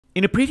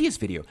In a previous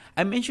video,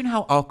 I mentioned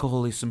how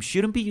alcoholism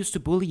shouldn't be used to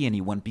bully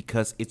anyone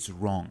because it's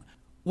wrong.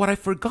 What I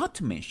forgot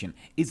to mention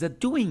is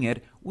that doing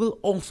it will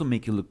also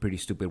make you look pretty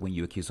stupid when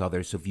you accuse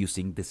others of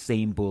using the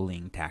same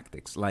bullying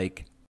tactics,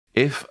 like...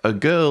 If a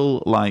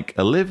girl like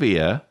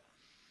Olivia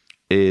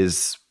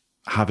is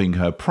having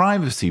her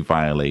privacy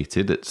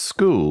violated at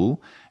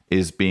school,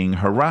 is being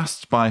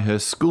harassed by her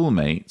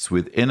schoolmates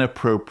with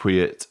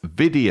inappropriate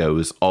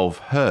videos of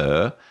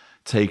her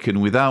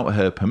taken without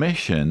her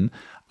permission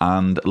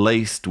and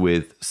laced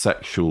with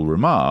sexual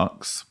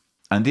remarks,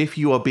 and if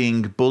you are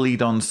being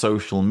bullied on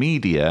social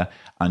media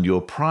and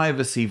your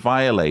privacy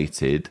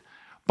violated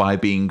by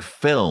being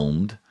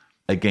filmed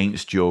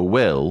against your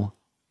will,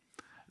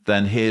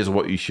 then here's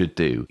what you should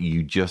do.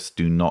 You just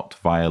do not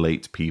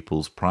violate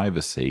people's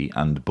privacy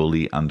and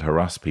bully and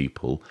harass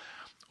people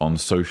on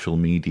social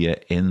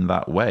media in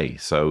that way.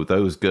 So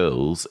those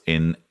girls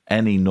in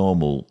any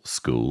normal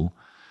school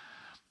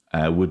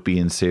would be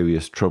in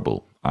serious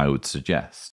trouble, I would suggest.